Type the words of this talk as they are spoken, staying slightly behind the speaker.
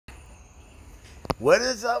What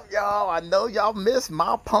is up, y'all? I know y'all missed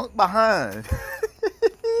my punk behind.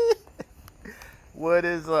 What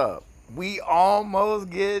is up? We almost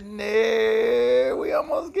getting there. We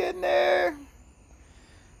almost getting there.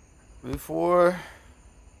 Before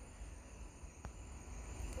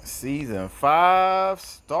season 5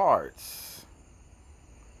 starts.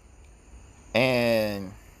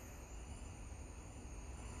 And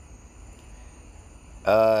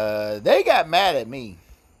they got mad at me.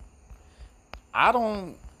 I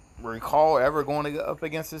don't recall ever going up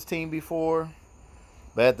against this team before.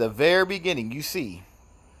 But at the very beginning, you see,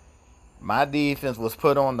 my defense was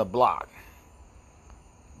put on the block.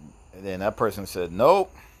 And then that person said,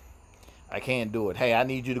 nope, I can't do it. Hey, I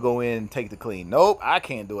need you to go in and take the clean. Nope, I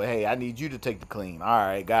can't do it. Hey, I need you to take the clean. All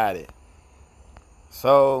right, got it.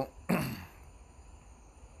 So,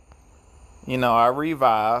 you know, I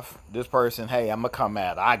revive this person. Hey, I'm going to come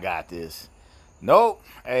out. I got this. Nope.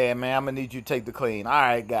 Hey, man, I'm going to need you to take the clean. All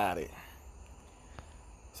right, got it.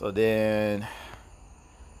 So then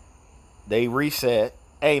they reset.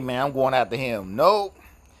 Hey, man, I'm going after him. Nope.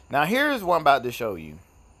 Now, here's what I'm about to show you.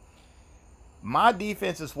 My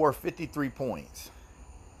defense is worth 53 points.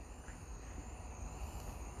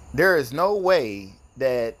 There is no way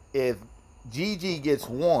that if GG gets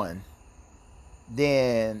 1,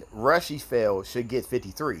 then Rushyfeld should get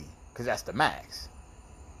 53, because that's the max.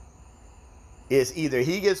 It's either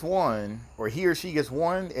he gets 1 or he or she gets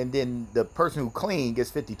 1, and then the person who clean gets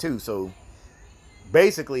 52. So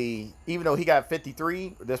basically, even though he got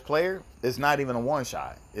 53, this player, it's not even a one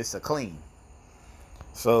shot. It's a clean.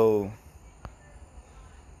 So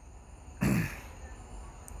then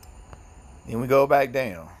we go back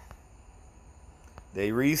down.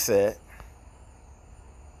 They reset.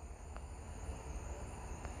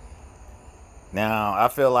 Now, I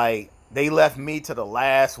feel like they left me to the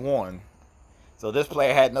last one. So this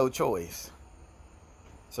player had no choice.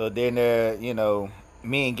 So then, you know,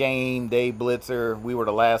 me and Game, Dave Blitzer, we were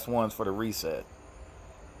the last ones for the reset.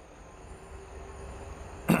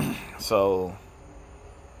 So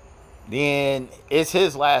then it's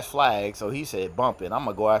his last flag. So he said, bump it. I'm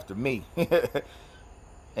going to go after me.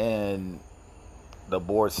 And the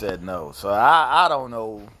board said no. So I don't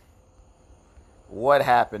know what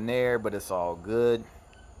happened there, but it's all good.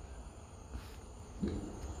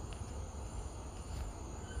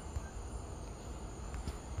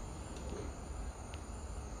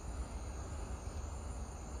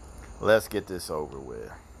 Let's get this over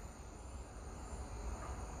with.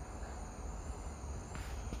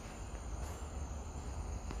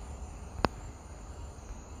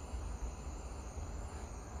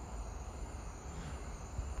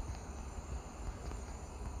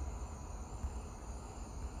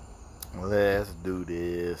 Let's do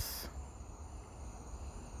this.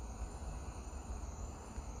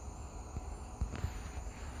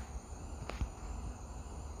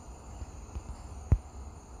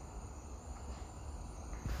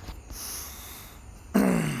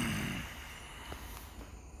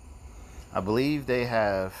 I believe they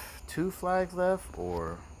have 2 flags left,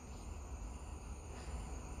 or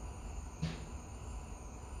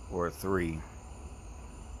 3.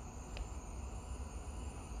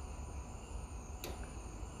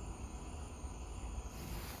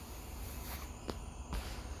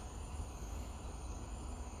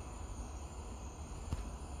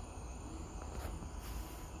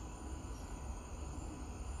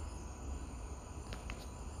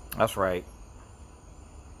 That's right.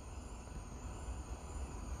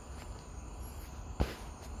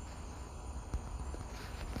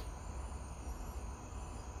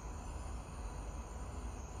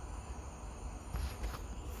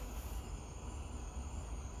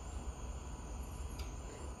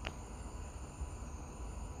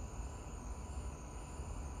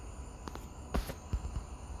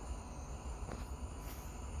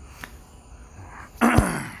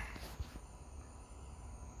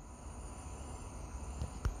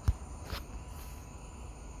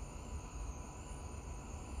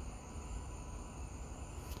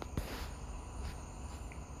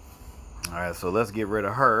 All right, so let's get rid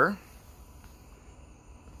of her.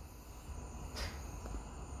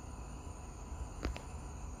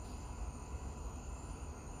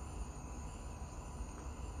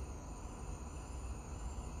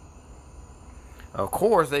 Of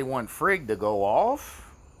course, they want Frigg to go off.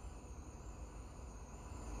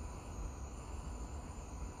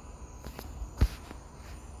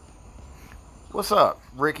 What's up,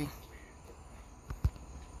 Ricky?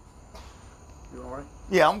 You all right?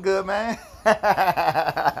 Yeah, I'm good, man.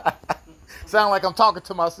 Sound like I'm talking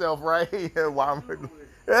to myself, right? While I'm...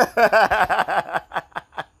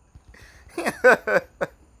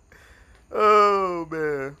 Oh.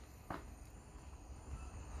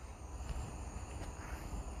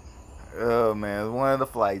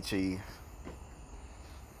 like Chief.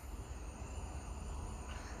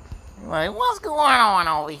 Like, what's going on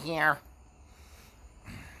over here?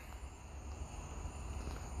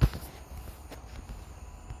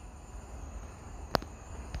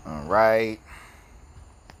 All right.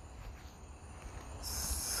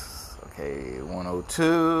 Okay,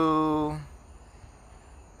 102.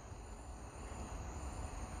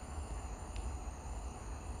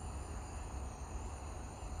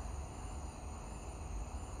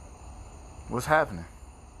 What's happening?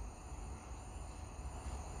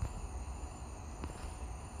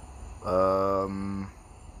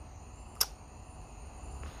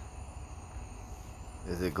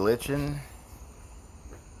 Is it glitching?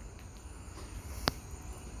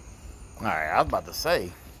 All right, I was about to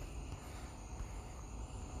say.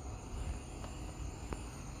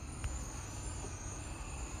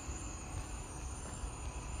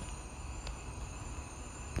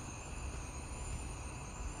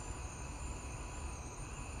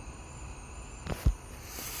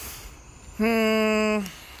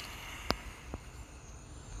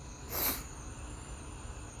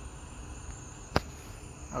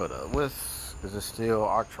 Hold up. Is it still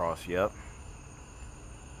Arctros? Yep.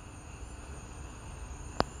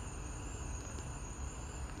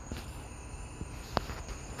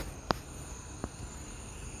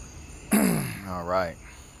 All right.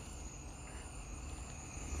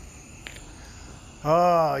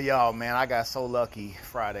 Oh, y'all, man, I got so lucky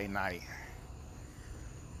Friday night.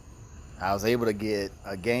 I was able to get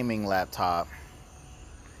a gaming laptop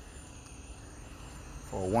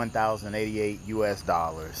for $1,088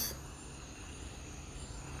 US,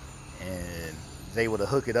 and was able to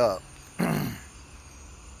hook it up.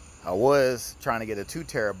 I was trying to get a 2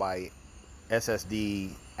 terabyte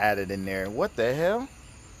SSD added in there. What the hell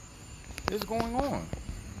is going on?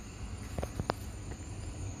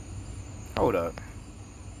 Hold up.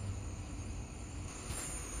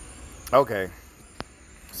 Okay.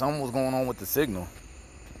 Something was going on with the signal.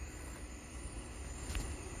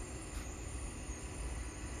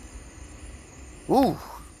 Ooh,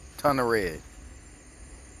 ton of red.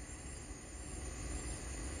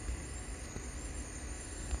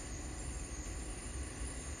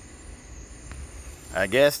 I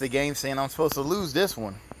guess the game's saying I'm supposed to lose this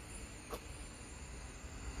one.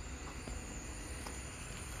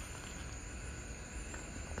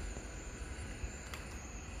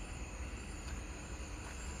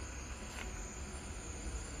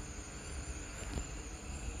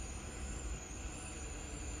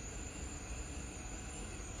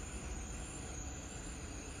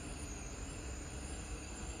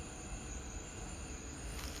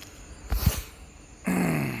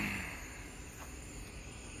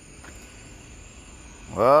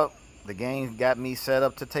 Well, the game got me set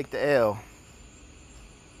up to take the L.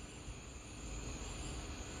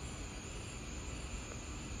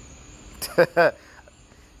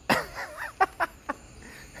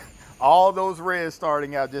 All those reds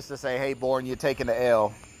starting out just to say, hey, Born, you're taking the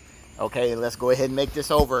L. Okay, let's go ahead and make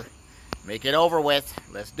this over. Make it over with.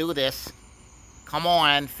 Let's do this. Come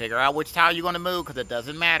on, figure out which tile you're going to move, because it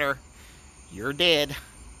doesn't matter. You're dead.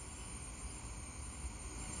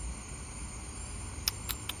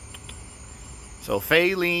 So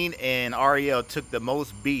Faylene and Ariel took the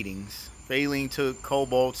most beatings. Faylene took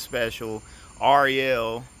Cobalt Special.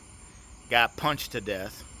 Ariel got punched to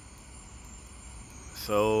death.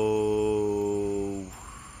 So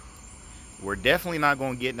we're definitely not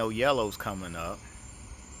going to get no yellows coming up.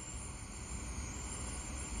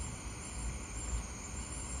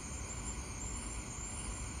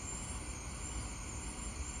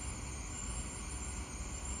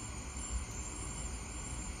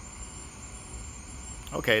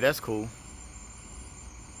 Okay, that's cool.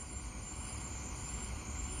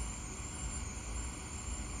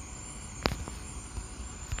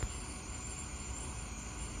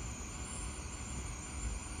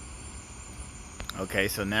 Okay,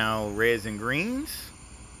 so now reds and greens.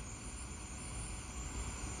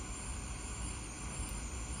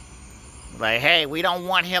 Like, hey, we don't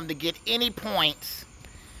want him to get any points.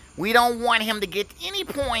 We don't want him to get any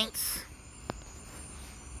points.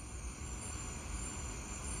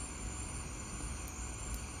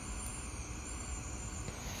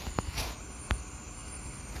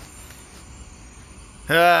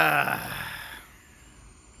 I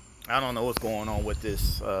don't know what's going on with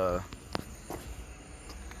this.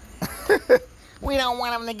 We don't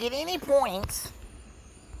want him to get any points.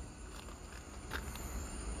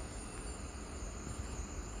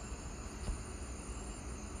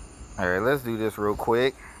 All right, let's do this real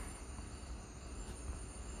quick.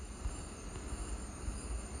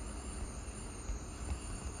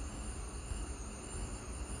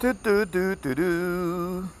 Do do do do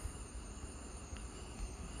do.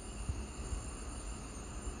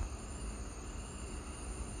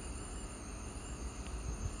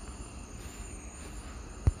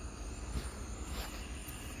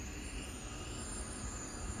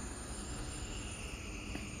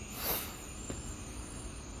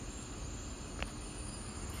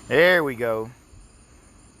 There we go.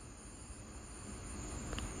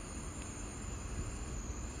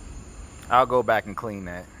 I'll go back and clean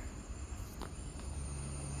that.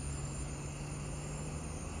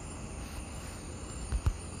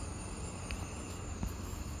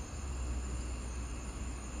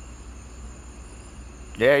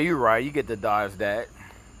 Yeah, you're right. You get to dodge that.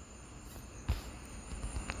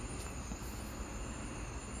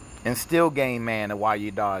 And still gain mana while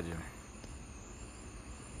you're dodging.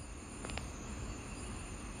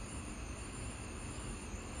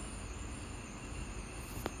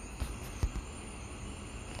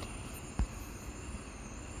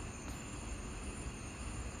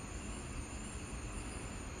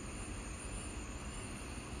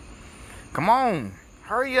 Come on.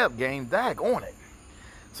 Hurry up, game. Dag on it.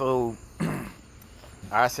 So,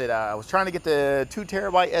 I said I was trying to get the 2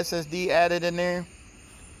 terabyte SSD added in there.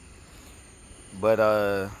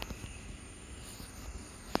 But,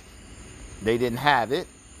 they didn't have it.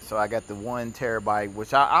 So, I got the 1 terabyte,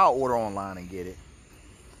 which I'll order online and get it.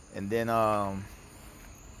 And then, I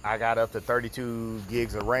got up to 32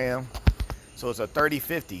 gigs of RAM. So, it's a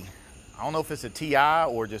 3050. I don't know if it's a TI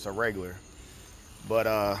or just a regular.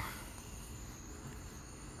 But,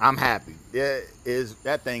 I'm happy.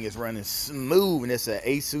 That thing is running smooth, and it's an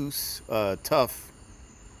Asus Tough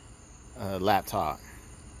laptop.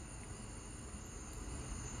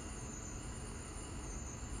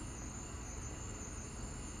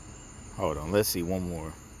 Hold on, let's see one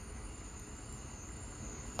more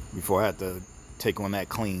before I have to take on that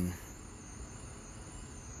clean.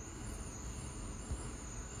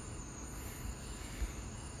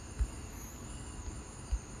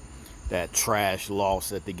 That trash loss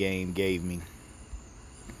that the game gave me.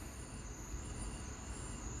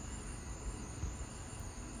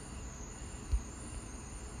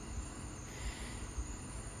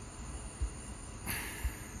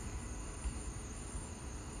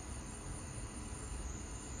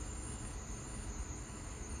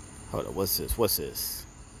 Hold on, what's this? What's this?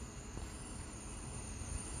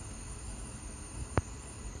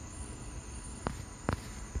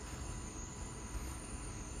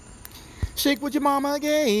 Shake what your mama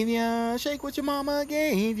gave ya. Shake what your mama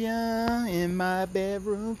gave ya in my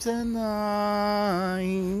bedroom tonight.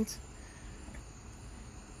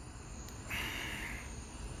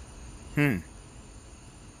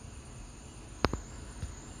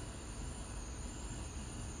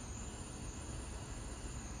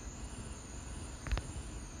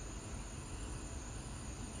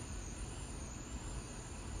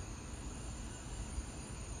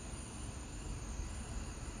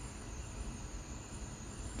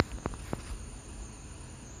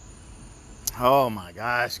 Oh my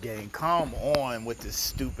gosh, gang. Come on with this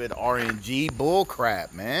stupid RNG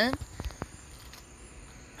bullcrap, man.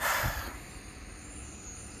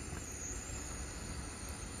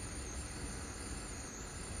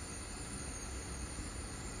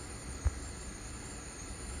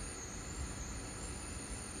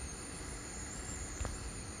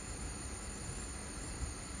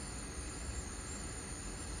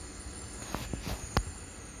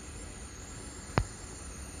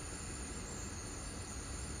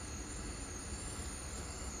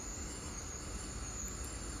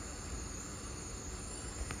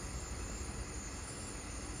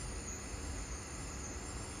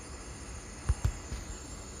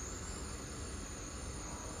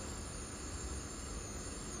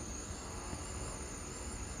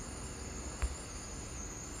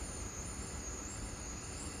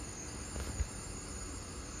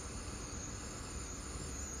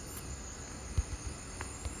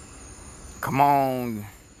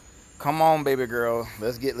 Come on, baby girl.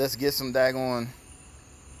 Let's get some daggone.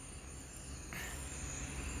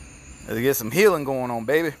 Let's get some healing going on,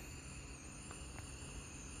 baby.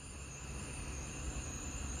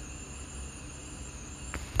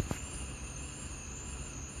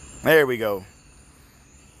 There we go.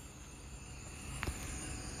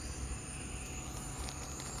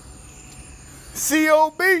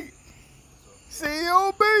 C.O.B.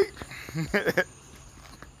 C.O.B.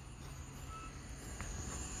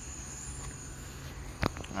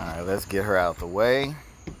 Alright, let's get her out the way.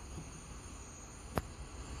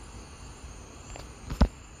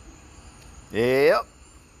 Yep.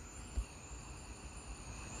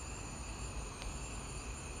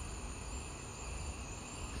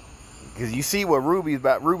 Because you see what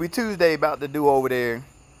Ruby Tuesday about to do over there.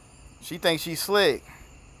 She thinks she's slick.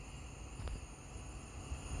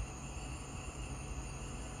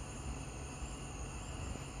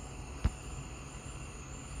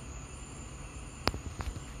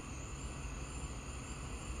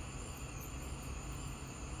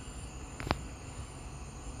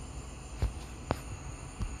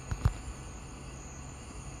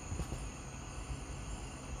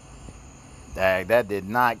 Dang, that did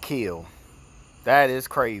not kill. That is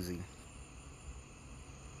crazy.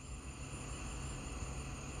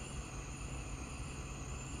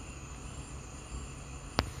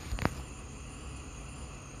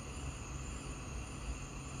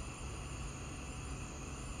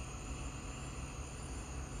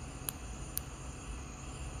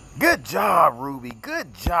 Good job, Ruby.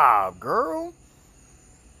 Good job, girl.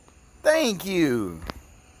 Thank you.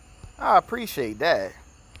 I appreciate that.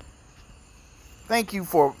 Thank you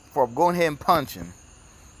for going ahead and punching.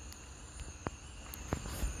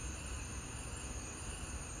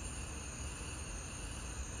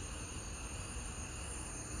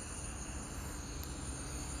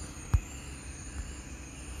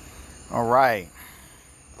 All right.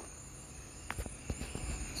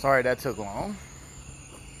 Sorry that took long.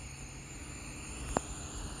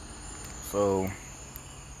 So,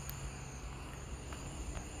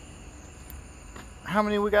 how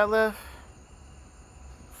many we got left?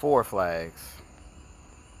 4 flags.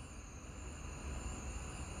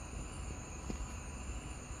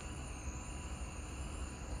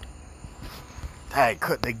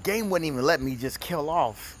 The game wouldn't even let me just kill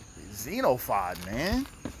off Xenophod, man.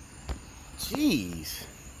 Jeez.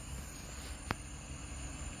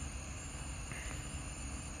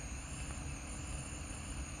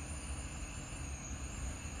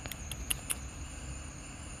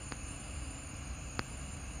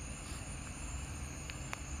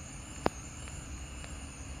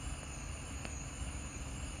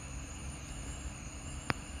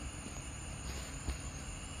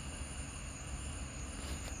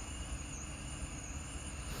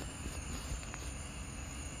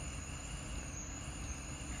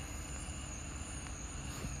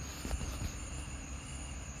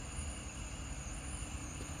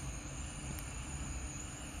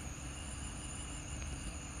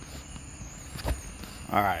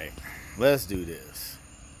 All right, let's do this.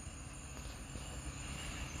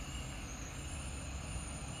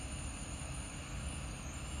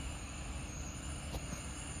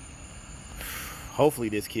 Hopefully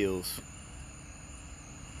this kills.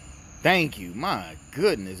 Thank you. My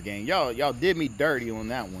goodness, gang. Y'all did me dirty on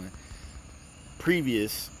that one.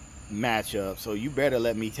 Previous matchup, so you better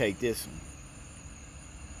let me take this one.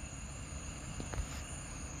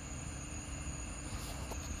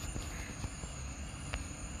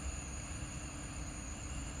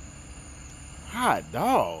 Hot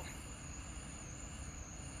dog.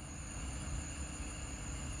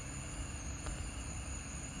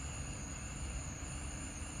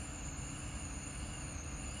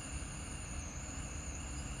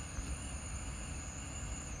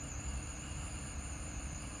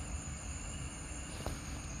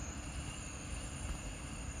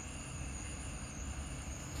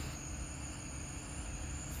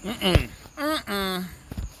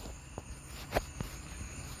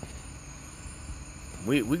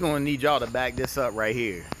 We're gonna need y'all to back this up right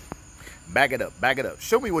here. Back it up, back it up.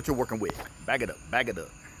 Show me what you're working with. Back it up, back it up.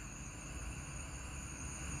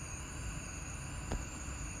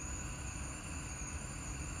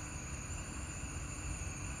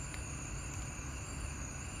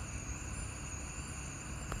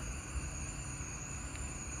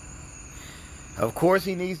 Of course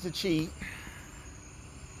he needs to cheat.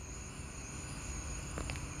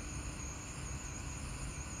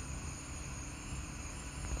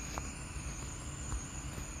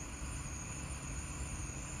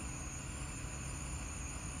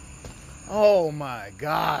 Oh my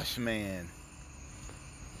gosh, man.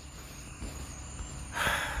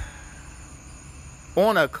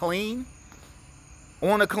 On a clean.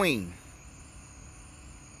 On a clean.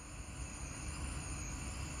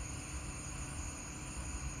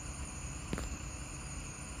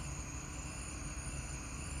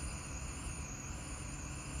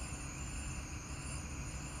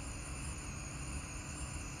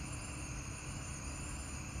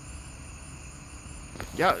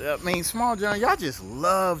 Y'all, I mean, Small John, y'all just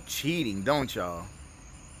love cheating, don't y'all?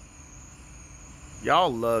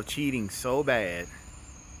 Y'all love cheating so bad.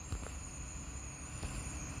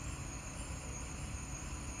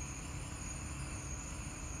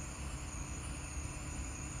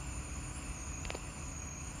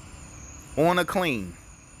 On a clean.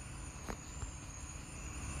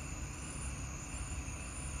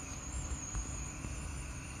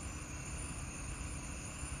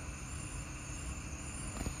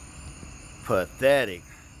 Pathetic.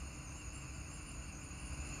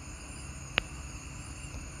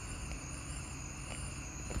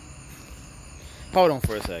 Hold on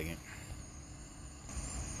for a second.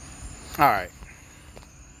 All right.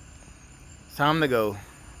 It's time to go.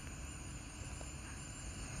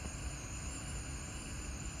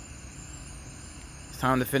 It's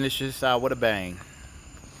time to finish this out with a bang.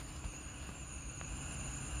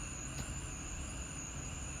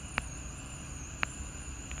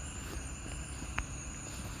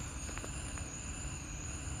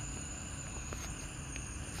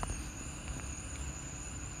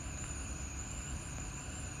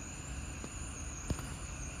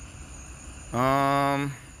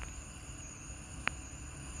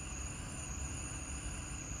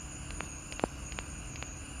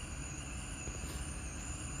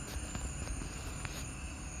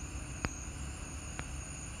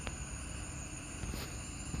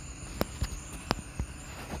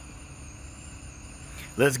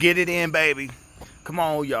 Let's get it in, baby. Come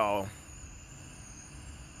on, y'all.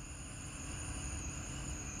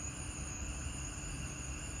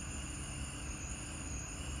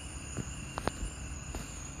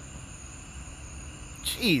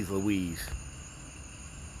 Jeez Louise.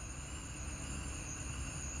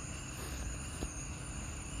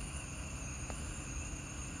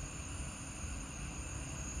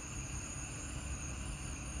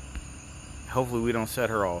 Hopefully we don't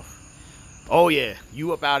set her off. Oh yeah,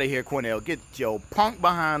 you up out of here, Cornell. Get your punk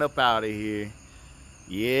behind up out of here.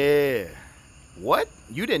 Yeah. What?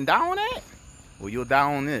 You didn't die on that? Well, you'll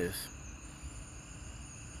die on this.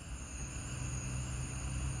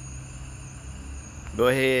 Go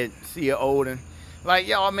ahead, see your Odin. Like,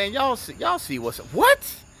 y'all, man, y'all see what's up.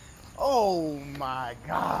 What? Oh my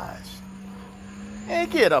gosh. Hey,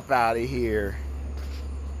 get up out of here.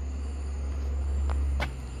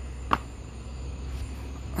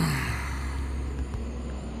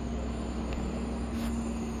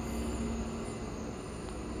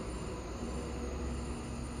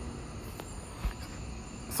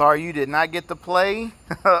 Sorry you did not get to play.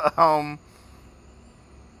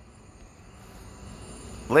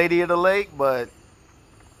 Lady of the Lake, but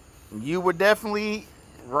you were definitely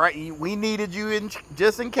right. We needed you in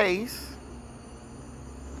just in case.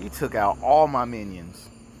 He took out all my minions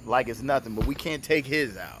like it's nothing, but we can't take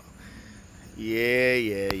his out.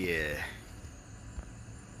 Yeah.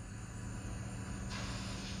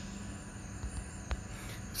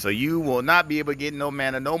 So you will not be able to get no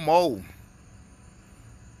mana no more.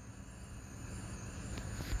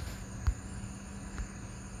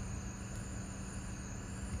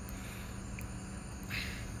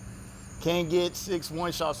 Can't get 6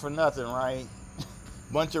 one-shots for nothing, right?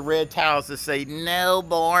 Bunch of red towels that say, no,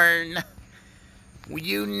 Born.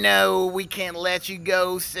 You know we can't let you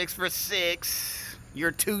go 6 for 6.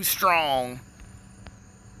 You're too strong.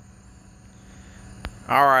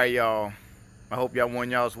 All right, y'all. I hope y'all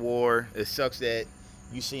won y'all's war. It sucks that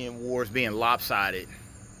you seeing wars being lopsided.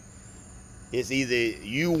 It's either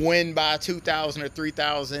you win by 2,000 or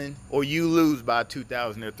 3,000, or you lose by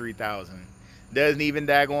 2,000 or 3,000. Doesn't even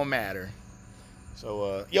daggone matter.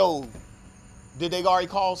 So, yo, did they already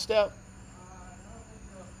call Step?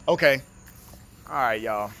 Okay. All right,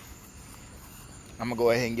 y'all. I'm going to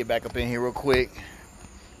go ahead and get back up in here real quick.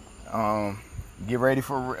 Get ready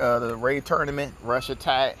for the raid tournament, rush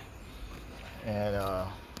attack. And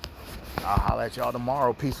I'll holler at y'all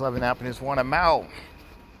tomorrow. Peace, love, and happiness. I'm out.